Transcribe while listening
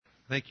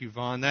Thank you,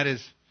 Vaughn. That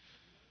is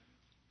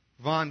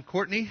Vaughn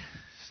Courtney,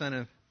 son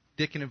of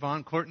Dick and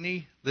Yvonne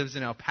Courtney, lives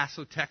in El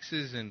Paso,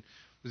 Texas, and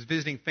was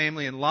visiting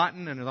family in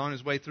Lawton, and on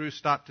his way through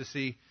stopped to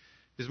see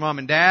his mom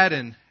and dad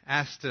and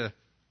asked to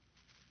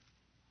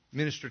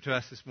minister to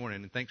us this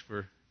morning. And thanks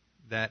for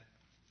that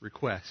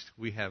request.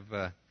 We have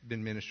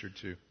been ministered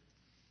to.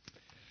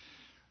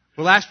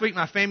 Well, last week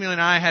my family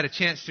and I had a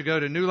chance to go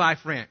to New Life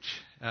Ranch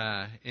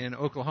in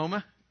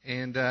Oklahoma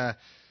and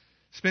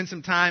spend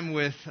some time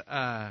with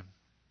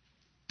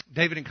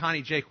David and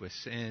Connie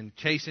Jaquist and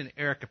Chase and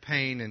Erica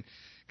Payne and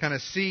kind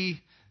of see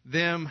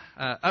them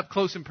up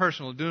close and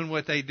personal doing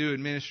what they do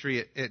in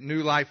ministry at New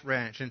Life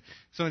Ranch. And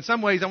so in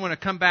some ways I want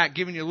to come back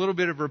giving you a little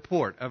bit of a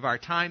report of our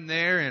time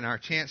there and our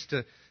chance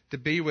to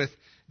be with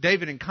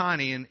David and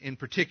Connie in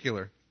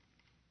particular.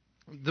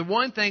 The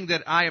one thing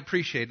that I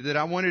appreciated that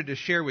I wanted to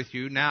share with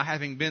you, now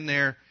having been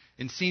there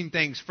and seen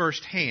things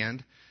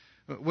firsthand,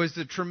 was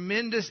the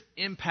tremendous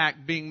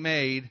impact being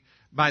made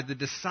by the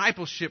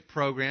discipleship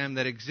program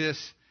that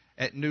exists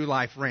at New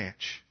Life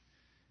Ranch.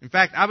 In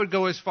fact, I would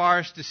go as far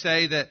as to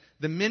say that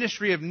the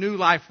ministry of New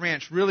Life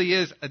Ranch really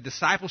is a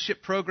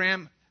discipleship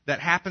program that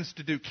happens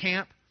to do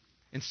camp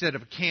instead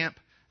of a camp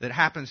that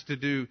happens to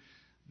do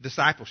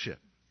discipleship.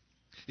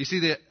 You see,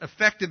 the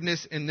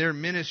effectiveness in their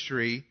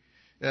ministry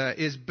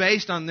is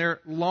based on their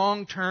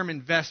long-term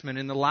investment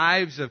in the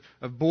lives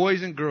of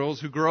boys and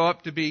girls who grow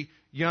up to be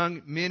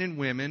young men and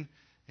women,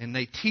 and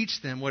they teach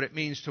them what it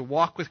means to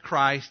walk with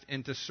Christ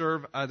and to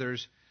serve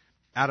others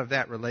out of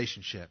that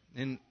relationship.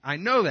 And I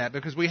know that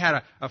because we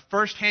had a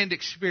first-hand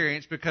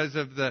experience because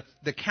of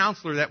the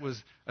counselor that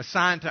was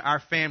assigned to our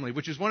family,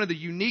 which is one of the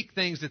unique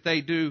things that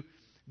they do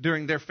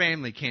during their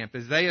family camp,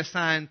 is they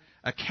assign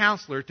a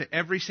counselor to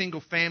every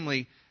single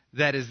family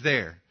that is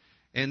there.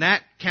 And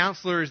that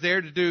counselor is there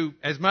to do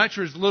as much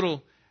or as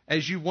little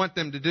as you want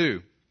them to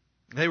do.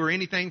 They were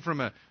anything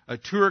from a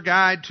tour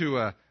guide to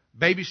a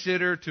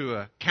babysitter to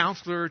a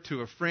counselor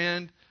to a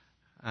friend.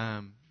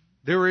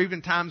 There were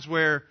even times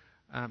where,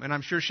 and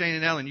I'm sure Shane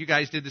and Ellen, you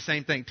guys did the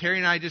same thing. Terry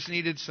and I just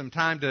needed some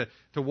time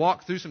to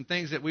walk through some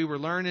things that we were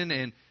learning.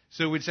 And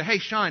so we'd say, hey,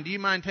 Sean, do you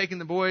mind taking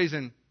the boys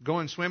and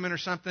going swimming or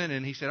something?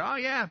 And he said, oh,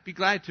 yeah, I'd be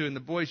glad to. And the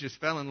boys just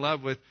fell in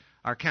love with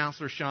our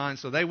counselor, Sean.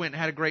 So they went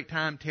and had a great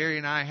time. Terry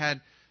and I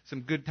had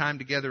some good time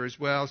together as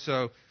well.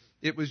 So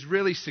it was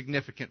really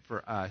significant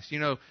for us. You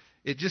know,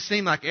 it just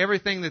seemed like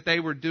everything that they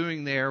were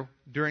doing there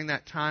during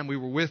that time we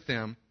were with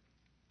them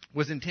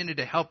was intended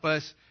to help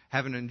us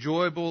have an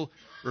enjoyable,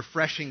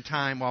 refreshing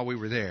time while we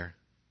were there.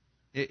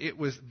 It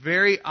was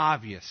very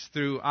obvious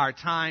through our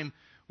time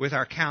with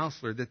our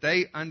counselor that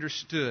they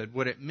understood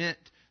what it meant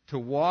to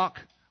walk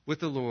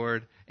with the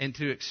Lord and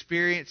to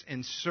experience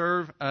and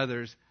serve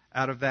others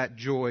out of that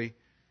joy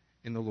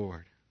in the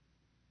Lord.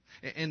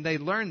 And they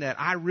learned that,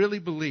 I really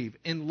believe,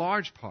 in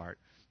large part,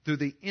 through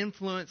the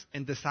influence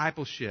and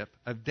discipleship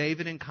of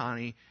David and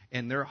Connie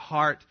and their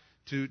heart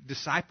to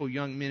disciple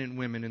young men and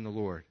women in the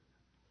Lord.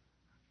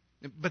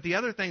 But the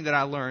other thing that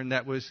I learned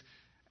that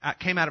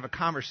came out of a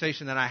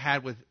conversation that I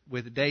had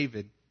with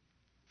David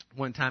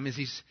one time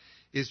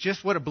is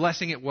just what a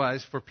blessing it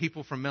was for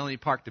people from Melanie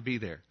Park to be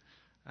there.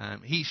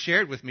 He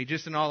shared with me,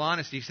 just in all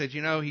honesty, he said,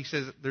 he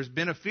says, there's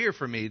been a fear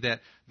for me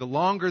that the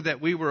longer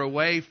that we were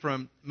away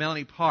from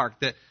Melanie Park,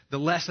 that the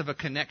less of a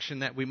connection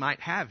that we might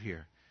have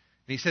here.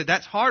 And he said,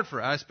 that's hard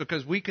for us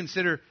because we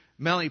consider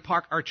Melanie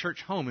Park our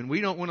church home, and we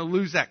don't want to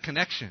lose that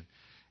connection.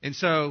 And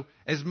so,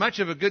 as much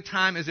of a good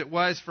time as it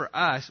was for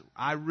us,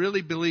 I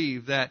really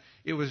believe that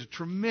it was a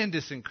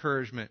tremendous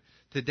encouragement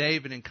to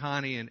David and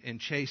Connie and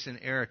Chase and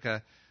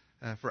Erica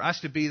for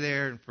us to be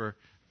there and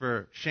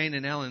for Shane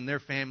and Ellen and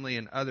their family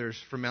and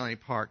others from Melanie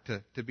Park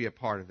to be a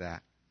part of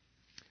that.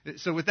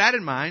 So with that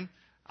in mind,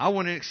 I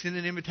want to extend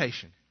an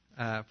invitation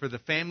for the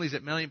families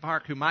at Melanie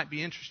Park who might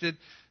be interested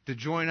to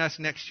join us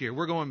next year.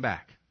 We're going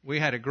back. We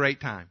had a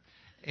great time.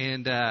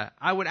 And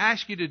I would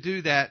ask you to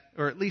do that,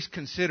 or at least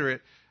consider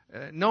it,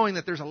 knowing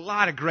that there's a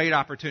lot of great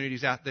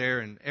opportunities out there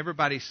and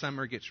everybody's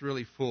summer gets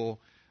really full.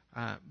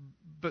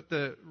 But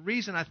the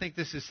reason I think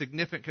this is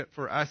significant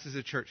for us as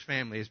a church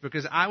family is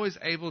because I was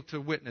able to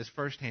witness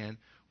firsthand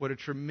what a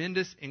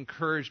tremendous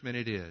encouragement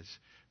it is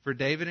for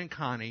David and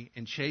Connie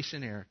and Chase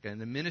and Erica and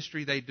the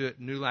ministry they do at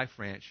New Life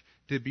Ranch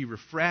to be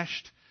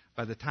refreshed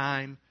by the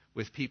time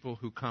with people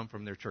who come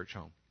from their church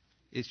home.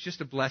 It's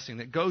just a blessing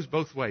that goes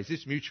both ways.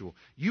 It's mutual.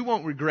 You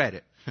won't regret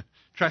it.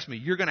 Trust me,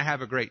 you're going to have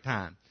a great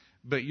time.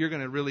 But you're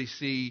going to really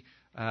see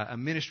a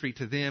ministry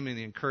to them and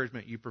the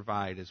encouragement you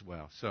provide as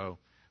well. So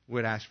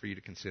would ask for you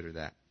to consider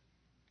that.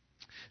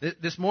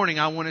 This morning,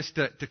 I want us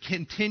to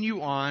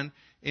continue on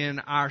in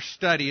our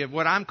study of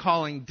what I'm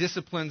calling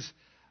disciplines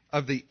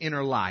of the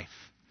inner life.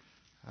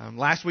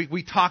 Last week,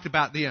 we talked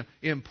about the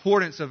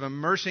importance of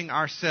immersing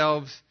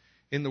ourselves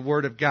in the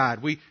Word of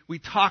God. We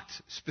talked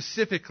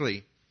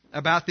specifically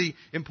about the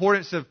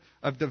importance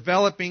of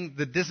developing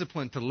the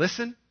discipline to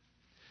listen,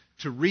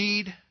 to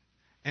read,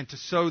 and to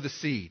sow the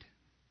seed.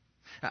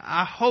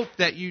 I hope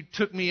that you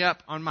took me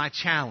up on my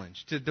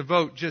challenge to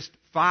devote just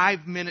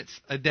 5 minutes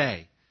a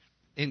day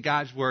in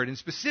God's Word. And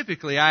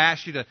specifically, I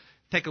asked you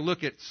take a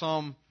look at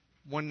Psalm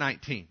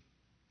 119.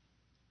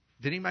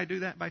 Did anybody do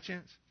that by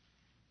chance?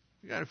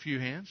 We got a few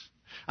hands.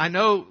 I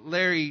know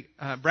Larry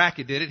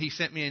Brackett did it. He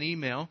sent me an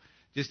email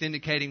just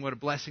indicating what a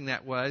blessing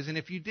that was. And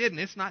if you didn't,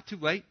 it's not too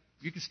late.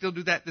 You can still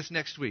do that this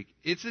next week.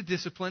 It's a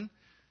discipline.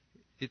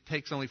 It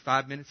takes only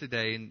 5 minutes a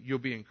day, and you'll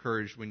be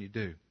encouraged when you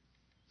do.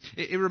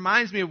 It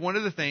reminds me of one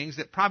of the things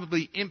that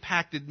probably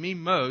impacted me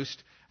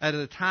most at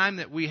the time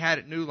that we had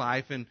at New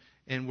Life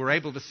and were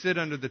able to sit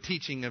under the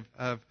teaching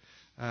of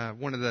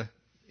one of the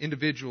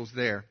individuals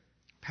there,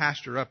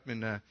 pastor up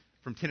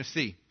from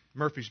Tennessee,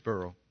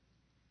 Murfreesboro.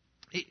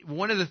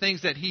 One of the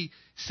things that he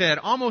said,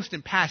 almost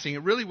in passing,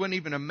 it really wasn't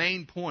even a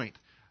main point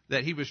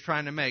that he was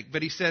trying to make,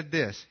 but he said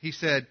this. He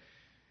said,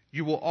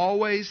 "You will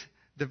always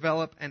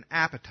develop an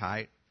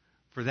appetite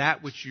for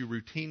that which you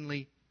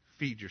routinely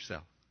feed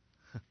yourself."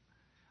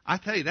 I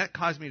tell you, that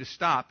caused me to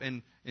stop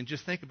and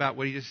just think about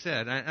what he just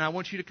said. And I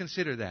want you to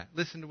consider that.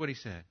 Listen to what he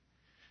said.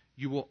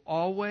 You will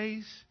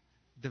always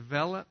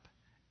develop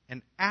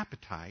an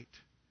appetite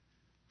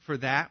for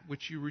that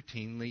which you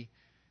routinely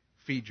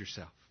feed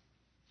yourself.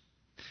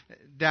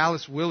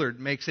 Dallas Willard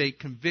makes a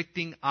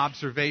convicting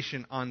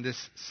observation on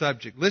this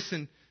subject.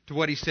 Listen to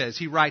what he says.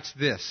 He writes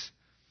this: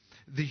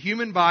 "The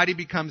human body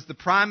becomes the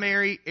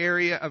primary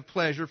area of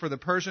pleasure for the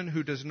person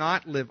who does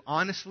not live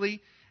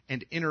honestly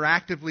and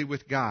interactively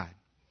with God.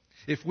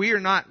 If we are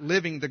not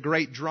living the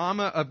great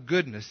drama of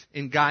goodness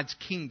in God's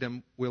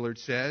kingdom," Willard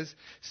says,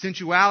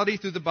 "sensuality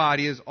through the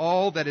body is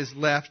all that is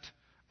left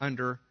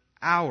under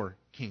our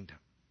kingdom."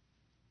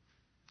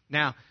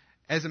 Now,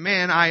 as a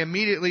man, I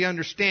immediately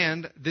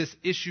understand this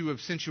issue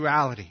of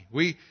sensuality.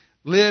 We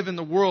live in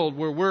the world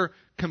where we're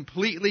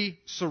completely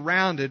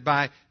surrounded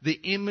by the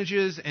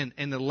images and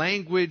the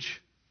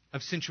language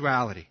of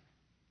sensuality.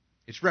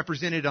 It's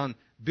represented on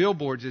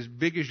billboards as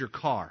big as your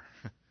car.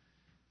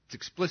 It's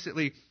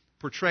explicitly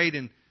portrayed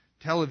in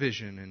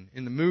television and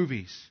in the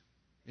movies.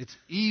 It's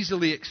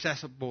easily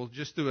accessible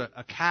just through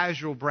a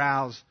casual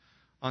browse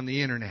on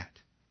the internet.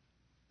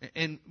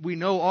 And we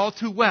know all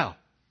too well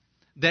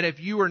that if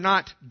you are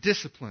not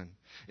disciplined,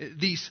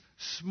 these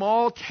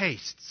small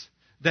tastes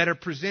that are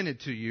presented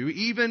to you,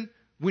 even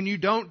when you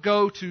don't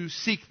go to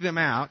seek them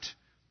out,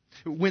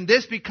 when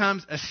this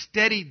becomes a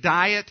steady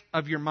diet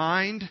of your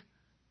mind,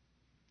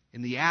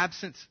 in the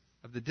absence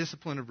of the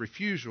discipline of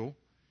refusal,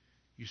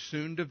 you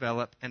soon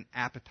develop an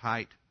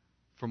appetite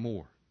for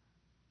more.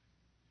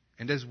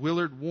 And as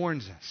Willard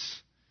warns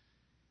us,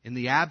 in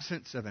the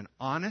absence of an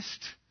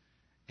honest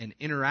and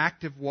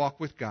interactive walk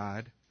with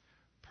God,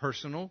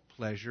 personal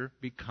pleasure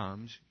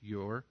becomes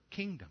your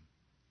kingdom.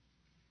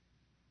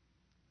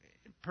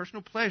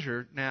 Personal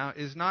pleasure now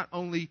is not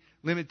only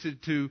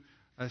limited to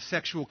a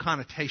sexual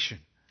connotation.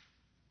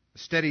 A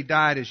steady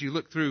diet as you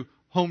look through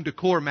home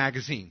decor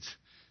magazines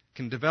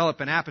can develop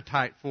an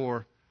appetite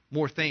for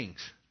more things.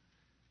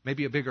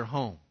 Maybe a bigger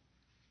home.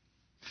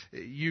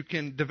 You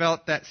can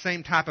develop that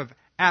same type of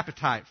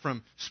appetite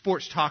from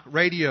sports talk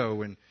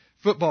radio and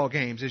football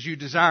games as you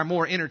desire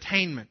more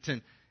entertainment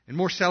and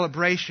more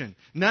celebration.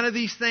 None of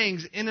these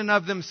things in and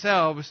of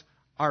themselves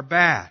are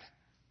bad.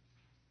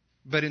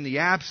 But in the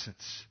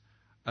absence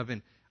of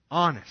an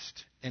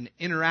honest and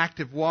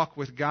interactive walk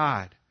with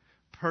God,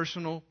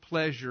 personal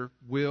pleasure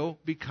will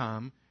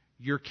become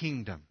your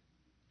kingdom.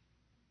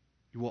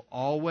 You will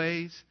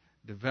always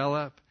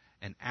develop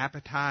an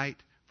appetite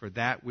for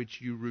that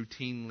which you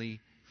routinely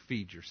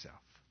feed yourself.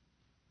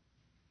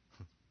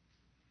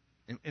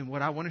 And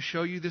what I want to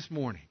show you this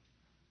morning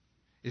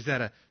is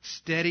that a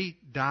steady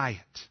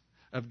diet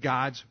of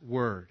God's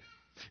Word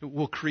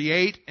will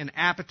create an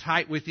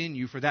appetite within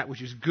you for that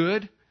which is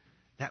good,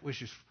 that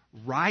which is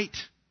right,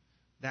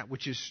 that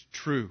which is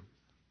true,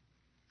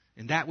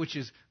 and that which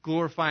is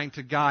glorifying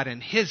to God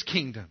and His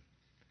kingdom,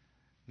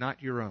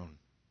 not your own.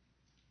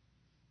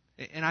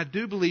 And I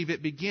do believe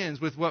it begins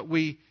with what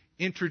we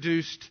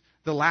introduced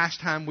the last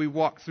time we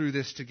walked through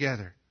this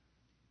together.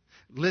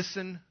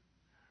 Listen,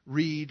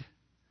 read,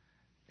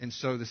 and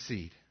sow the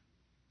seed.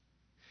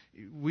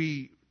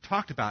 We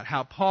talked about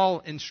how Paul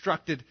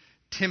instructed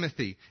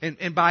Timothy,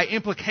 and by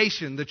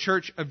implication the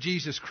Church of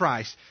Jesus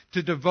Christ,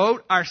 to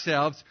devote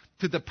ourselves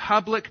to the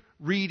public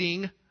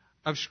reading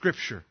of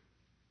Scripture.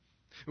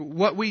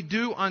 What we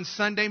do on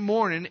Sunday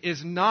morning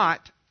is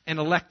not an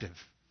elective.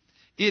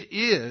 It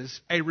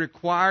is a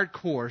required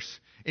course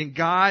in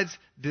God's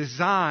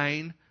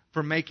design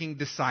for making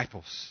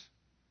disciples.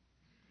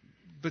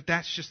 But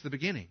that's just the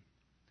beginning.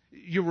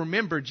 You'll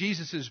remember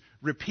Jesus'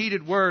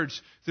 repeated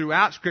words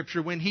throughout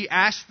Scripture when He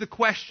asked the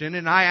question,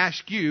 and I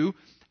ask you,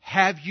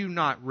 have you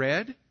not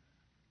read?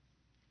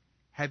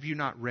 Have you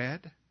not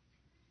read?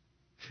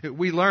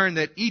 We learn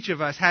that each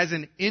of us has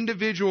an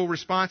individual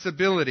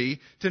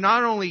responsibility to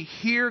not only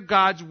hear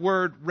God's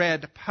Word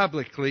read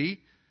publicly,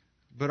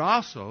 but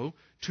also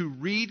to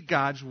read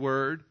God's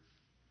Word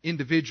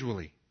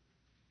individually.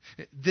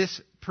 This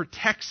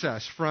protects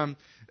us from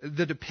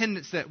the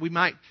dependence that we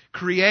might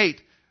create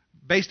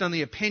based on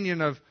the opinion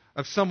of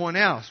someone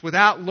else,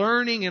 without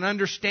learning and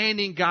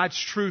understanding God's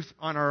truth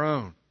on our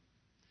own.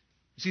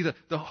 You see,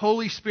 the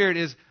Holy Spirit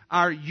is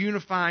our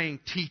unifying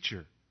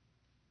teacher,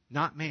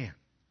 not man.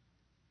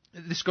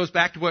 This goes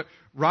back to what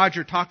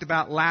Roger talked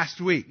about last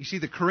week. You see,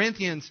 the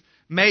Corinthians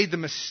made the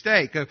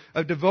mistake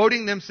of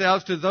devoting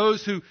themselves to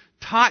those who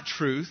taught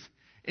truth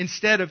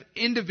instead of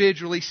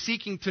individually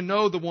seeking to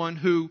know the one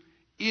who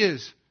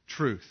is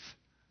truth.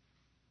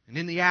 And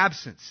in the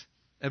absence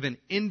of an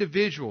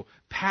individual,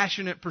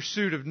 passionate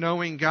pursuit of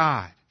knowing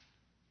God,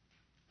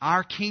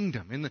 our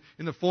kingdom,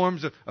 in the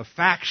forms of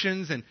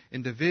factions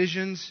and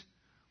divisions,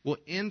 will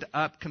end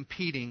up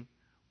competing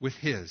with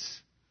His.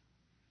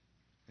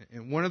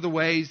 And one of the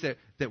ways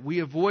that we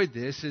avoid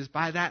this is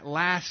by that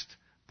last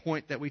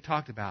point that we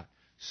talked about,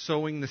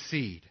 sowing the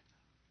seed.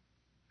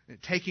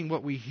 Taking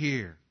what we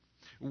hear,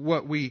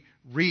 what we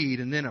read,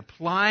 and then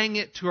applying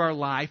it to our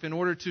life in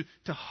order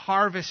to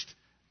harvest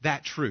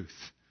that truth.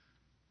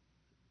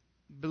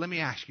 But let me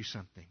ask you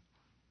something.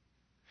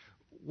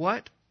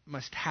 What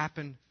must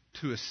happen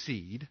to a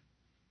seed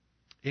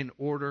in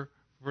order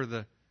for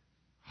the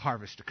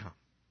harvest to come?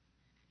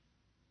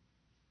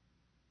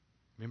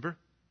 Remember?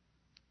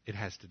 It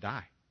has to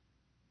die.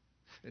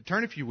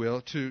 Turn, if you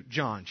will, to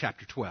John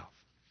chapter 12.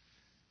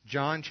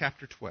 John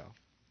chapter 12.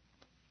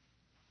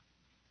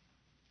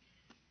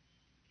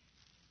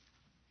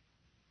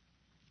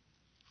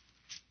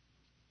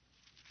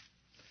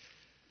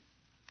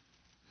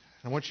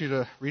 I want you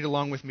to read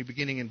along with me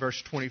beginning in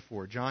verse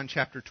 24. John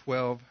chapter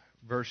 12,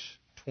 verse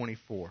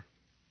 24.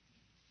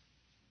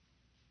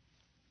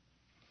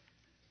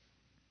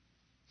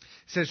 It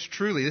says,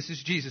 truly, this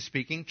is Jesus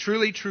speaking,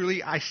 truly,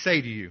 truly, I say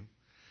to you,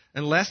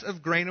 unless a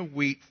grain of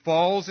wheat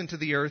falls into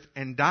the earth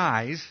and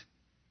dies,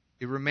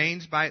 it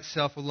remains by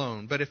itself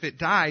alone. But if it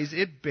dies,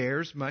 it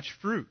bears much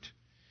fruit.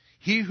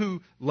 He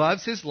who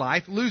loves his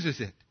life loses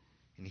it,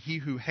 and he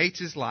who hates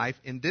his life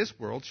in this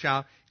world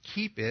shall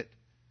keep it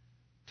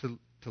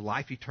to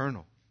life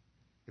eternal.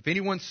 If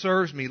anyone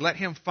serves me, let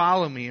him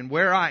follow me, and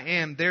where I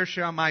am, there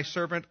shall my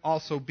servant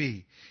also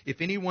be.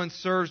 If anyone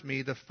serves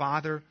me, the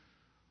Father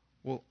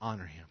will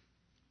honor him.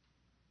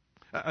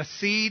 A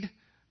seed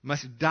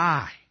must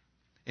die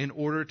in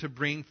order to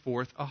bring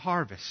forth a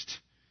harvest.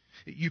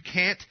 You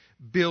can't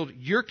build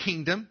your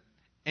kingdom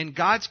and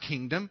God's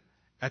kingdom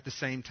at the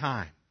same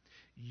time.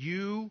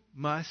 You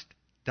must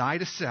die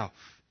to self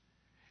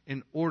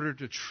in order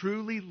to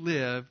truly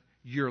live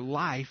your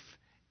life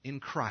in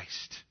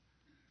Christ.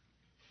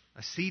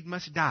 A seed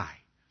must die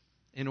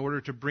in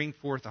order to bring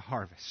forth a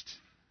harvest.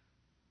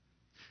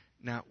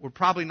 Now, we're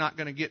probably not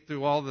going to get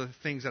through all the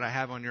things that I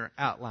have on your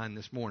outline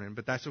this morning,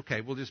 but that's okay.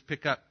 We'll just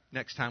pick up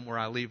next time where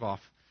I leave off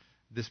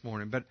this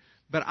morning.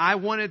 But I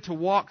wanted to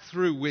walk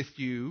through with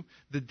you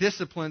the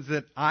disciplines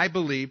that I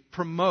believe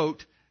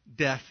promote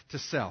death to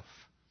self.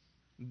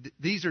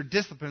 These are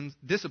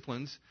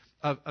disciplines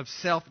of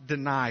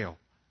self-denial.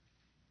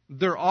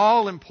 They're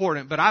all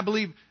important, but I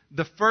believe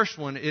the first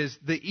one is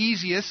the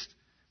easiest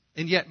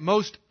and yet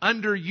most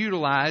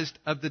underutilized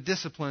of the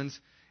disciplines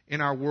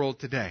in our world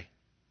today.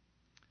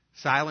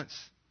 Silence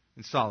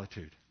and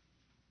solitude.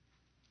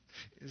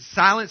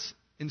 Silence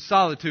and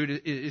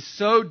solitude is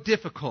so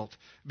difficult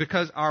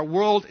because our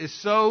world is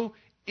so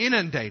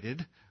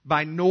inundated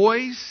by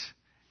noise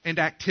and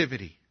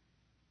activity.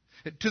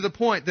 To the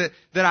point that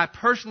I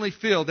personally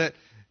feel that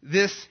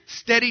this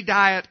steady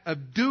diet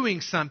of doing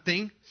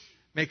something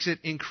makes it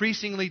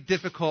increasingly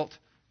difficult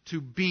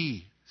to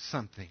be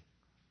something.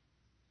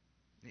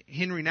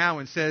 Henry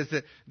Nouwen says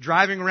that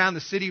driving around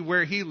the city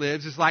where he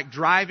lives is like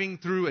driving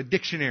through a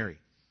dictionary.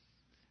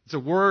 It's a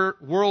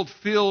world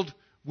filled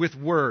with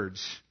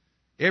words.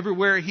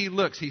 Everywhere he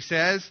looks, he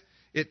says,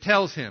 it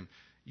tells him,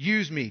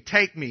 use me,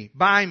 take me,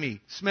 buy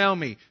me, smell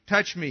me,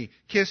 touch me,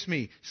 kiss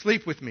me,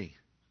 sleep with me.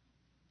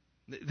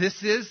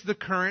 This is the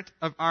current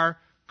of our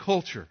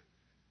culture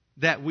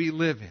that we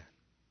live in.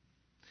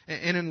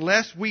 And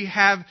unless we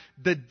have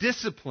the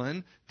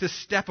discipline to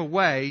step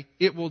away,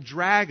 it will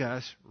drag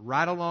us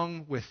right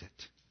along with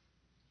it.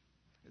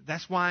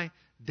 That's why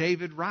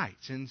David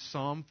writes in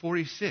Psalm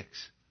 46,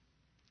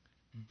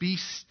 be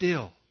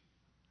still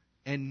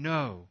and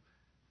know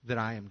that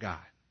I am God.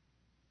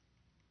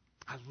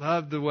 I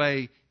love the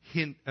way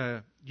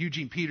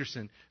Eugene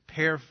Peterson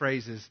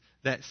paraphrases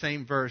that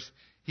same verse.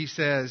 He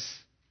says,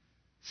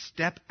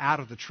 step out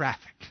of the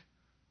traffic.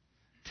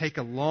 Take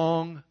a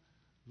long,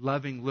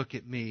 loving look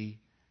at me,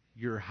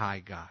 your high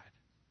God.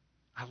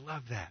 I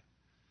love that.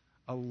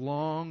 A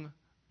long,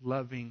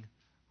 loving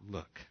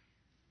look.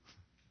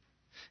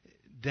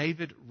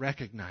 David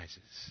recognizes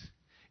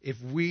if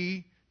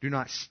we do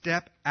not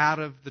step out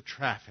of the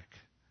traffic,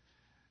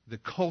 the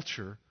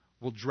culture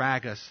will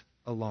drag us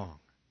along.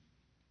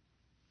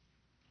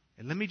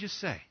 And let me just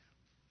say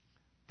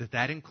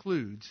that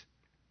includes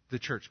the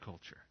church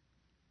culture.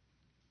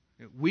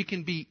 We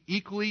can be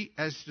equally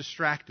as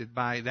distracted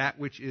by that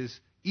which is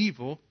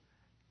evil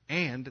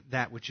and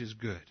that which is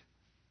good.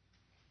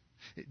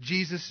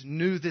 Jesus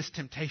knew this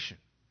temptation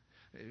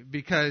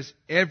because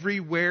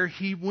everywhere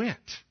he went,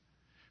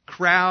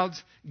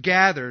 crowds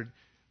gathered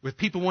with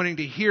people wanting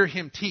to hear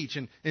him teach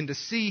and to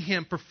see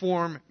him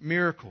perform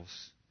miracles.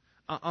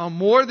 on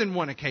more than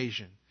one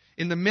occasion.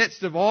 In the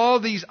midst of all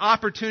these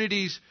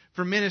opportunities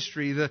for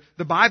ministry,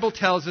 the Bible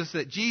tells us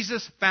that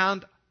Jesus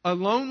found a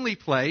lonely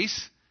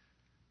place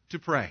to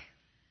pray.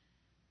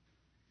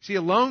 See,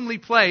 a lonely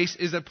place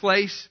is a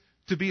place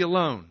to be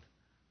alone.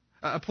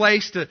 A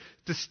place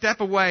to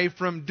step away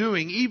from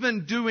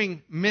even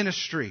doing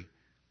ministry,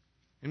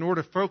 in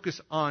order to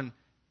focus on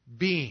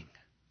being.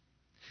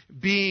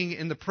 Being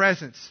in the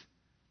presence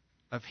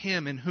of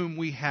Him in whom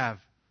we have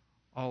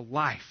all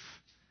life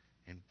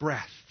and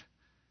breath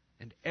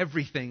and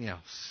everything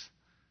else.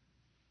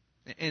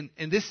 And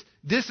this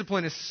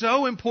discipline is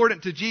so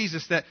important to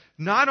Jesus that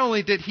not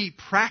only did He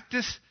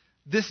practice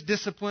this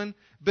discipline,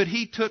 but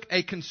He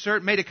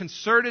made a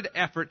concerted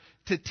effort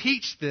to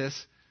teach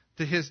this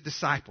to His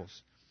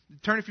disciples.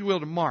 Turn, if you will,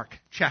 to Mark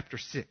chapter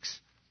 6.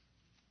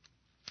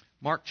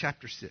 Mark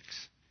chapter 6.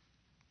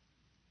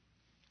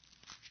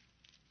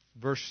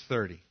 Verse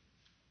 30.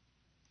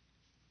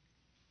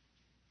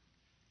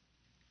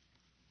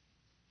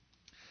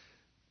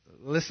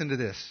 Listen to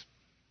this.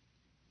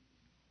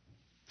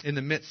 In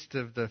the midst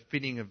of the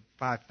feeding of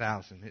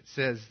 5,000, it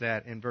says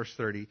that in verse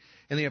 30,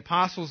 and the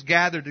apostles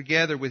gathered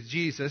together with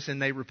Jesus,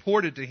 and they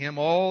reported to Him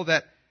all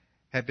that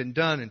had been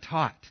done and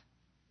taught.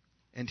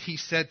 And He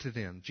said to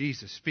them,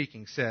 Jesus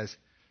speaking says,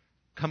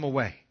 come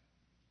away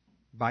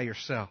by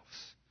yourselves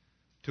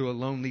to a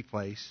lonely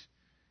place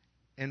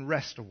and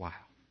rest a while.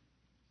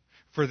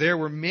 For there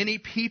were many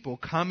people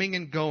coming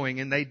and going,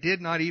 and they did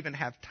not even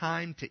have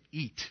time to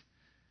eat.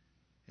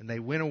 And they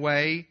went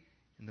away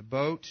in the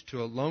boat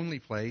to a lonely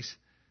place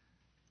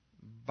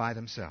by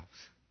themselves.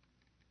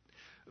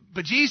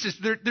 But Jesus,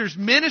 there's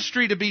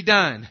ministry to be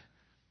done.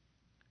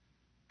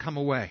 Come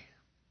away.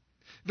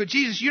 But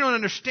Jesus, you don't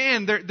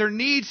understand. There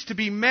needs to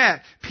be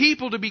met.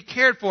 People to be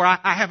cared for. I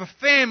have a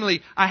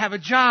family. I have a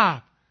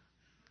job.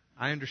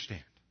 I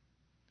understand.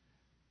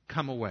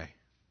 Come away.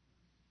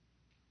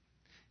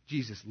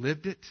 Jesus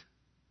lived it.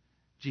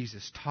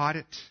 Jesus taught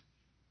it.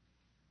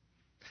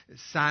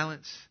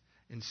 Silence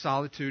and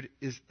solitude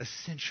is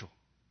essential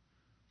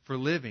for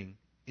living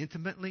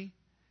intimately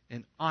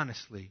and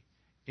honestly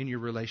in your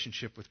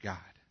relationship with God.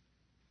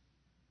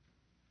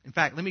 In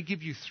fact, let me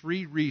give you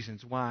 3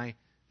 reasons why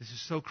this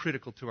is so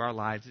critical to our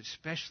lives,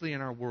 especially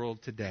in our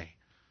world today.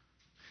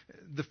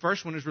 The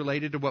first one is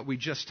related to what we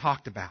just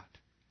talked about.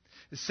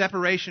 The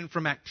separation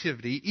from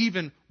activity,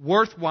 even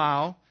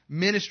worthwhile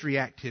ministry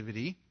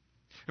activity,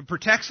 it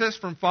protects us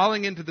from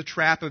falling into the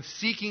trap of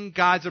seeking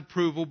God's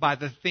approval by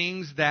the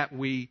things that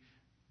we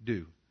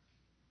do.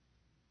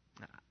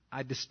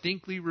 I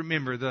distinctly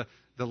remember the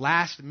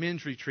last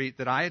men's retreat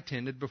that I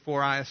attended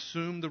before I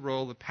assumed the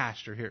role of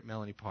pastor here at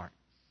Melanie Park.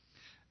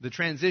 The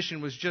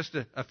transition was just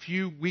a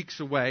few weeks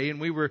away, and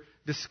we were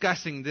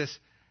discussing this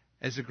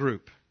as a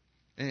group.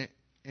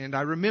 And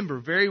I remember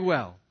very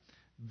well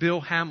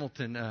Bill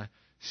Hamilton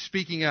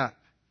speaking up,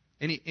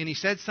 and he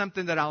said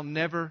something that I'll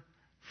never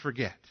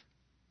forget.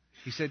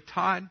 He said,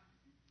 Todd,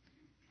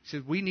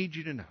 we need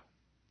you to know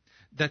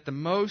that the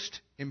most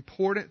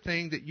important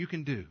thing that you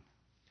can do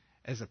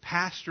as a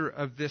pastor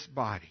of this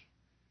body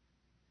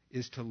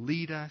is to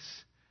lead us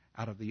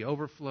out of the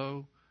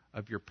overflow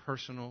of your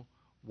personal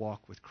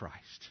walk with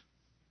Christ.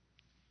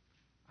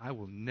 I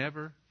will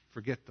never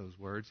forget those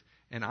words,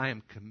 and I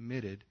am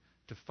committed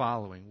to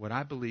following what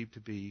I believe to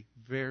be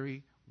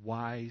very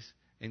wise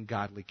and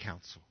godly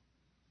counsel.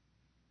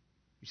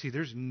 You see,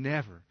 there's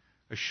never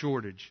a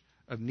shortage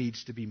of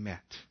needs to be met,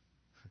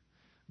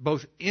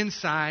 both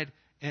inside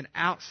and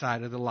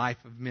outside of the life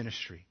of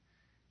ministry,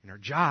 in our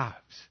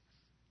jobs,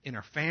 in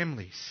our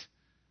families.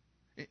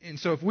 And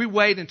so if we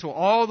wait until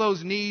all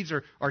those needs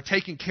are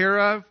taken care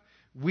of,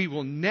 we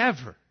will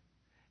never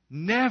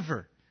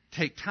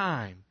take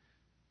time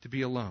to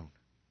be alone.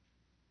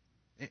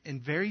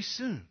 And very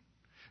soon,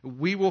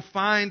 we will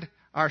find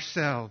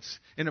ourselves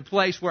in a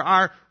place where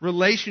our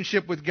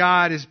relationship with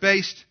God is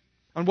based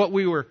on what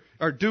we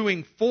are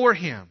doing for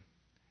Him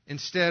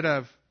instead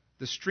of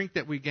the strength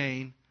that we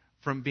gain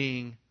from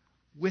being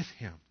with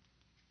Him.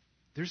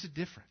 There's a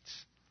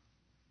difference.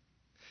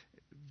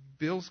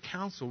 Bill's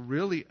counsel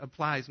really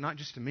applies not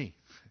just to me.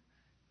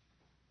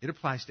 It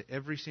applies to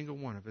every single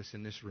one of us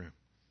in this room.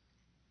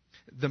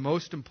 The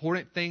most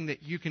important thing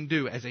that you can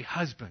do as a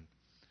husband,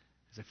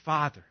 as a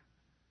father,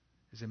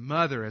 as a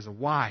mother, as a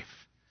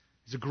wife,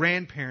 as a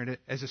grandparent,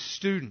 as a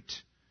student,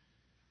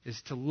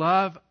 is to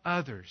love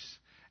others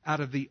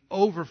out of the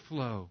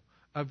overflow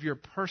of your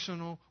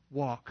personal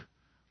walk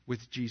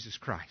with Jesus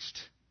Christ.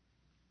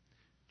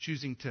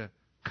 Choosing to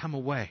come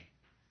away,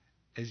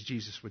 as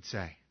Jesus would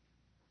say,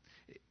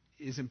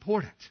 is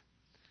important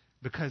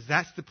because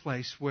that's the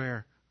place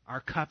where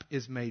our cup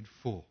is made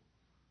full.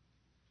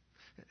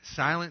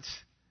 Silence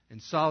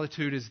and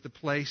solitude is the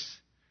place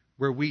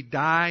where we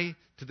die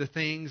to the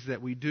things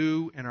that we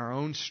do in our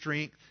own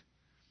strength,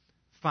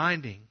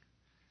 finding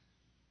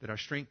that our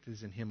strength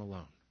is in Him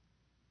alone.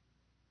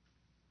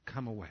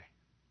 Come away.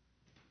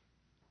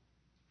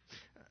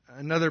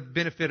 Another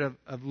benefit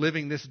of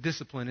living this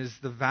discipline is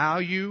the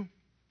value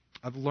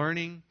of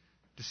learning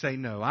to say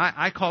no.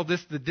 I call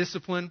this the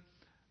discipline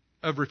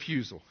of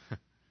refusal.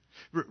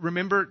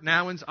 Remember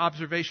Nouwen's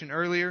observation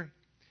earlier?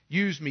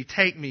 Use me,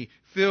 take me,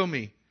 fill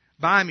me,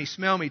 buy me,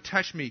 smell me,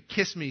 touch me,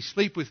 kiss me,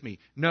 sleep with me.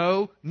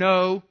 No,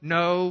 no,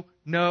 no,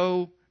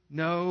 no,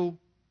 no,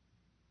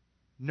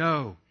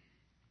 no.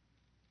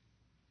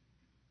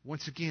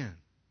 Once again,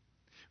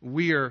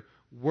 we are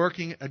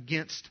working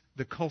against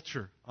the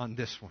culture on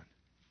this one.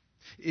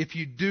 If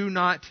you do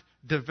not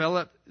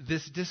develop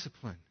this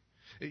discipline,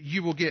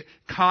 you will get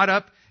caught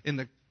up in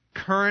the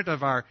current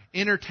of our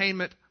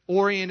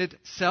entertainment-oriented,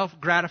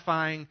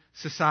 self-gratifying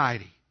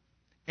society.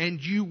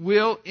 And you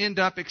will end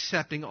up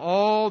accepting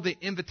all the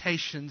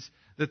invitations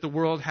that the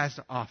world has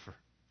to offer.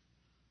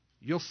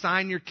 You'll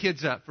sign your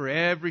kids up for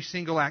every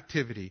single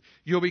activity.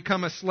 You'll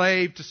become a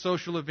slave to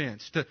social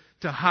events,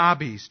 to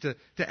hobbies,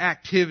 to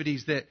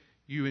activities that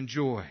you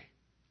enjoy.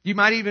 You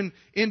might even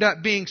end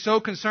up being so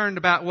concerned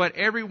about what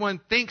everyone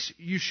thinks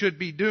you should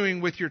be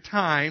doing with your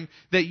time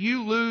that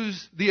you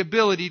lose the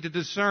ability to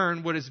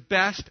discern what is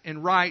best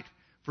and right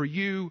for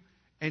you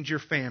and your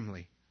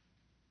family.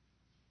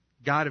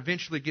 God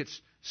eventually gets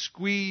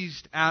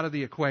squeezed out of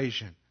the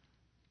equation.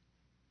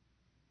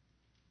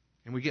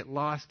 And we get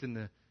lost in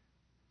the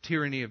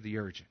tyranny of the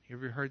urgent. You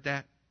ever heard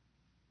that?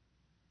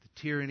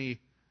 The tyranny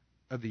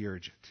of the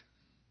urgent.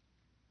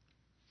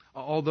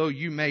 Although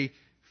you may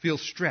feel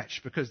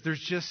stretched because there's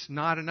just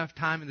not enough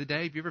time in the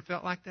day. Have you ever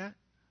felt like that?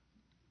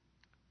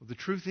 Well, the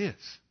truth is,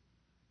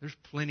 there's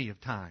plenty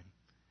of time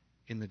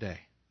in the day.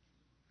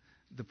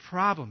 The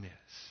problem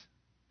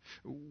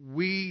is,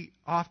 we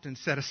often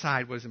set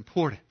aside what is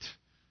important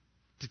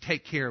to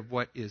take care of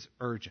what is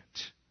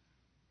urgent.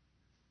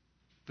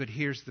 But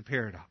here's the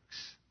paradox.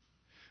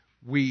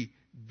 We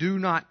do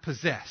not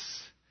possess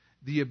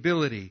the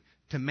ability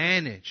to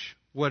manage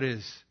what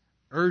is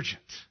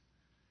urgent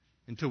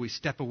until we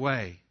step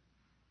away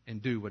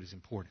and do what is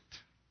important.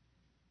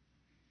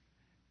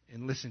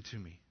 And listen to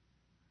me.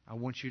 I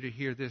want you to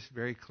hear this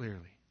very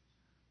clearly.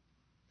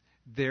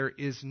 There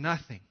is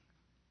nothing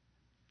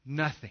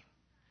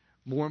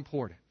more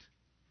important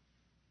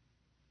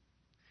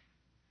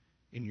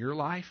in your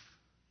life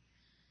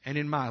and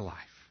in my life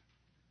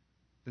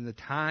than the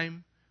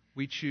time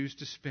we choose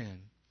to spend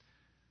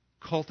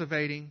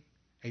cultivating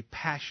a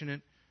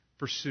passionate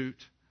pursuit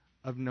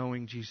of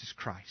knowing Jesus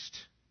Christ,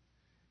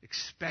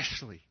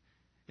 especially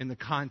in the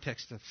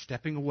context of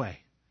stepping away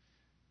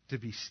to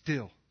be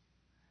still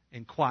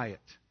and quiet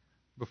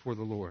before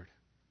the Lord.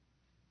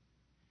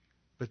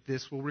 But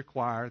this will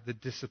require the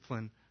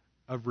discipline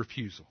of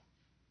refusal.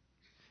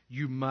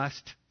 You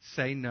must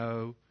say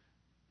no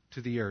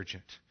to the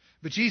urgent.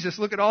 But Jesus,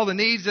 look at all the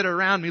needs that are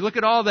around me. Look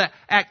at all the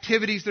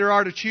activities there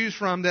are to choose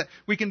from that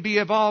we can be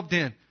involved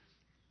in.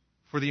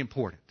 For the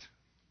important,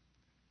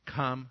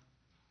 come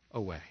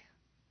away.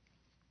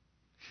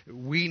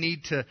 We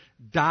need to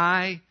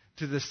die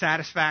to the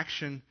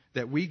satisfaction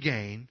that we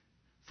gain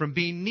from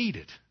being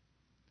needed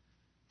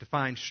to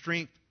find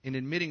strength in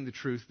admitting the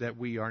truth that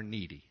we are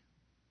needy.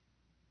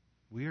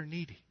 We are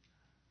needy.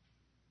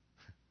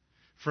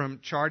 From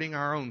charting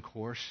our own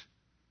course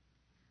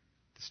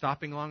to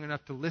stopping long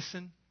enough to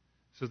listen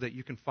so that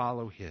you can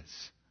follow His.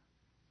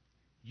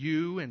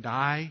 You and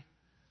I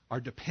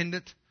are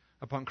dependent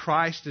upon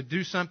Christ to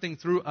do something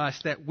through us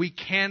that we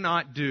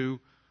cannot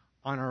do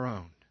on our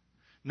own.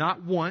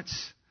 Not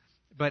once,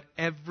 but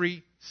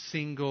every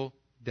single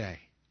day.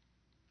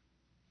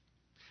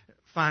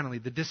 Finally,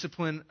 the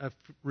discipline of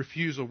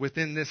refusal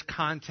within this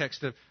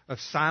context of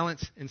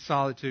silence and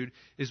solitude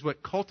is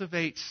what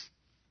cultivates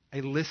a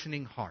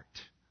listening heart.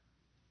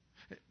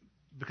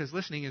 Because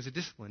listening is a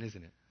discipline,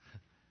 isn't it?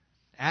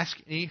 Ask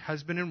any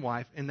husband and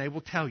wife, and they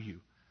will tell you,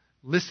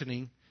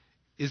 listening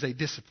is a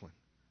discipline.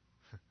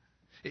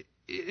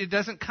 It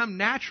doesn't come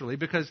naturally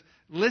because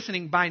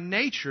listening by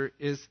nature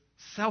is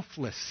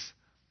selfless.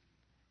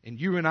 And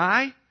you and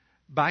I,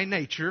 by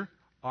nature,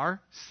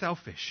 are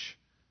selfish.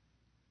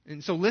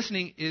 And so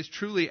listening is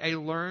truly a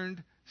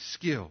learned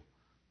skill.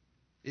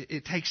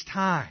 It takes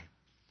time.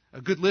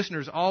 A good listener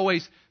is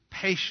always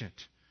patient.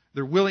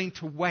 They're willing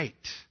to wait.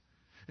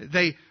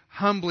 They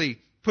humbly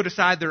put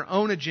aside their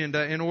own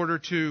agenda in order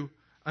to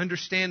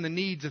understand the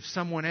needs of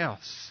someone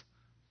else.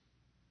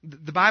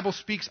 The Bible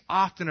speaks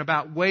often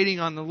about waiting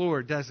on the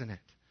Lord, doesn't it?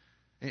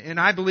 And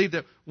I believe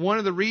that one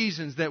of the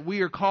reasons that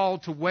we are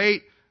called to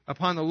wait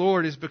upon the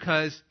Lord is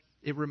because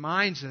it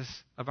reminds us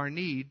of our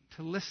need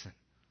to listen.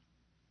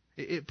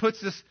 It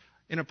puts us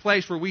in a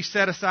place where we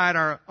set aside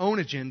our own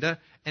agenda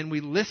and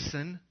we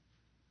listen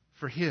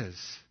for His.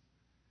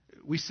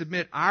 We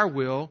submit our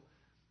will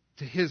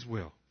to His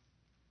will.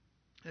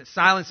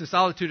 Silence and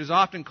solitude is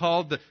often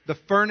called the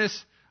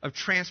furnace of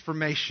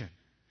transformation.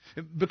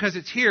 Because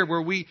it's here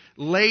where we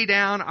lay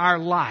down our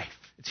life.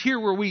 It's here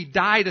where we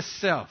die to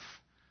self.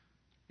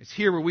 It's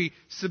here where we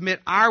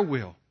submit our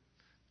will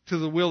to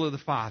the will of the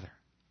Father.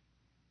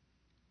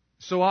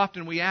 So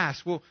often we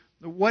ask, well,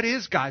 what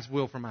is God's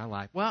will for my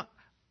life? Well,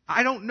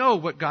 I don't know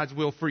what God's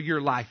will for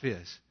your life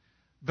is.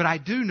 But I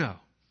do know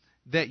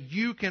that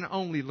you can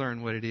only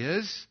learn what it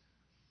is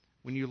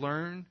when you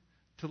learn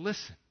to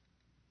listen.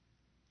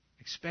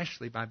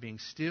 Especially by being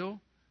still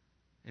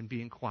and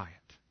being quiet.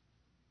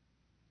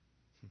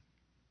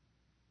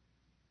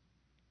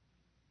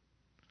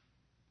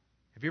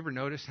 Have you ever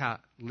noticed how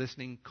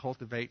listening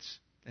cultivates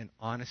an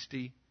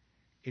honesty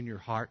in your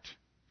heart?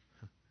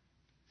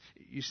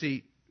 You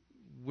see,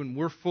 when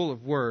we're full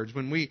of words,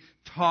 when we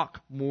talk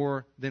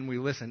more than we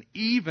listen,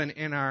 even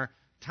in our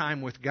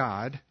time with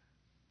God,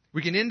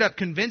 we can end up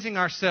convincing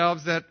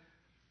ourselves that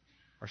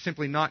are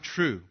simply not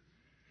true,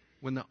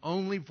 when the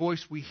only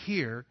voice we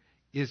hear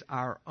is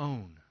our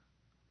own.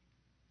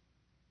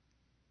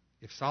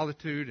 If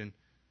solitude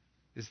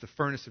is the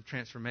furnace of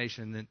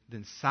transformation,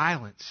 then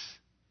silence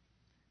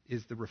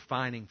is the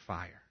refining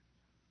fire.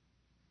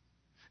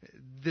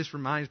 This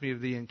reminds me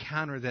of the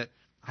encounter that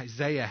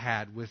Isaiah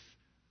had with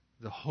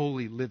the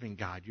holy living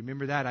God. You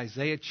remember that?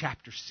 Isaiah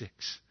chapter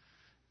 6.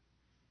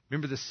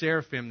 Remember the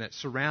seraphim that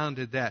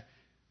surrounded that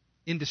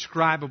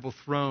indescribable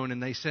throne,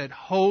 and they said,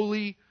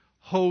 "Holy,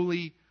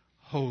 holy,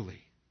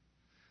 holy.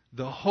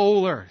 The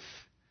whole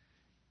earth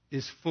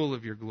is full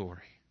of your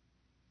glory."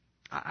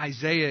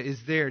 Isaiah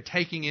is there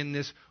taking in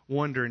this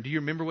wonder. And do you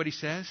remember what he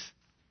says?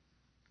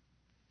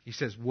 He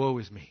says, "Woe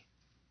is me,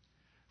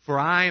 for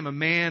I am a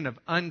man of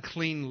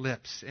unclean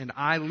lips, and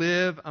I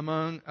live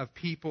among a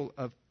people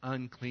of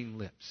unclean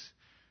lips.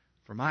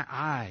 For my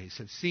eyes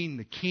have seen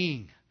the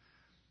King,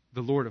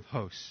 the Lord of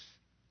hosts."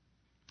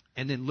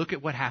 And then look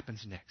at what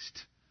happens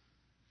next.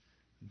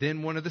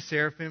 Then one of the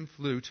seraphim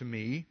flew to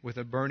me with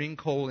a burning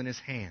coal in his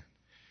hand,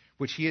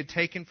 which he had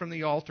taken from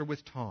the altar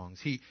with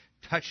tongs. He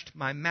touched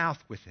my mouth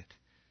with it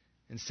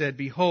and said,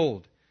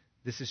 "Behold,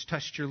 this has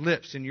touched your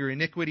lips, and your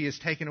iniquity is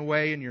taken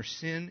away, and your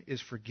sin is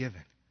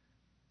forgiven."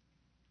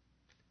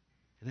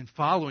 And then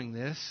following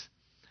this,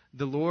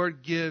 the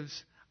Lord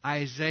gives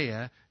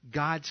Isaiah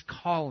God's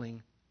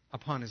calling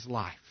upon his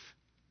life.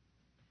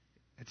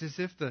 It's as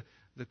if the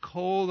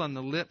coal on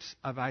the lips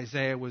of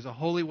Isaiah was a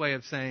holy way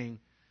of saying,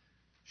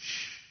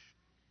 "Shh,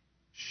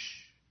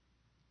 shh,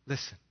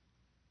 listen,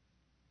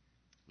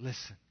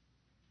 listen,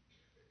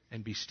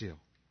 and be still."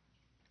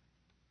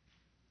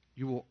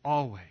 You will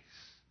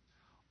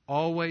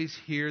always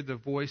hear the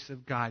voice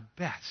of God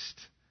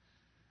best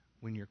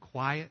when you're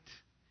quiet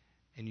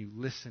and you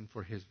listen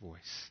for His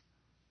voice.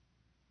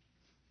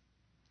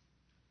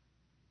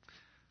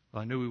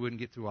 Well, I knew we wouldn't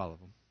get through all of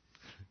them.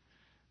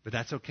 But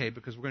that's okay,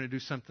 because we're going to do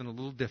something a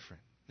little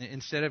different.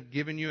 Instead of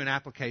giving you an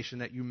application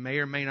that you may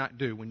or may not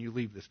do when you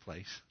leave this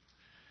place,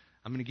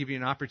 I'm going to give you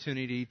an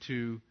opportunity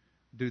to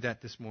do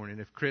that this morning.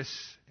 If Chris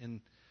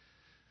and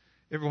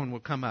everyone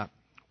will come up,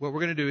 what we're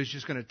going to do is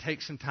just going to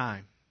take some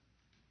time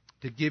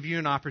to give you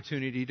an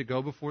opportunity to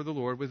go before the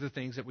Lord with the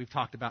things that we've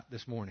talked about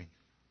this morning.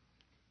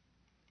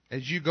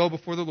 As you go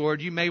before the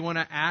Lord, you may want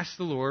to ask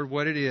the Lord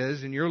what it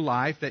is in your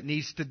life that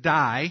needs to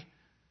die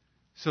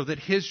so that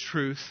His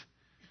truth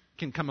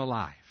can come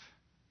alive.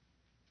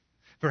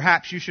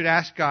 Perhaps you should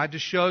ask God to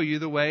show you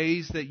the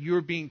ways that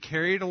you're being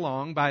carried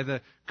along by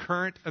the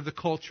current of the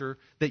culture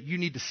that you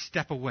need to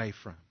step away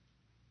from.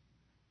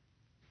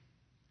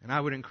 And I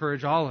would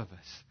encourage all of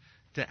us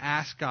to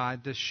ask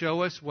God to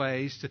show us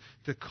ways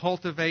to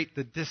cultivate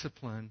the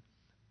discipline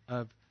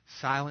of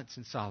silence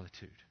and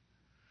solitude,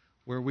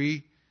 where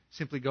we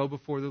simply go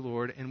before the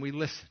Lord and we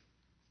listen.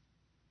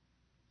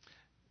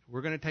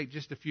 We're going to take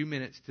just a few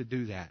minutes to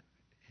do that,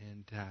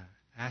 and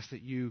ask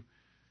that you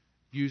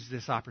use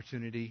this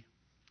opportunity,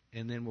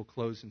 and then we'll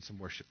close in some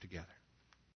worship together.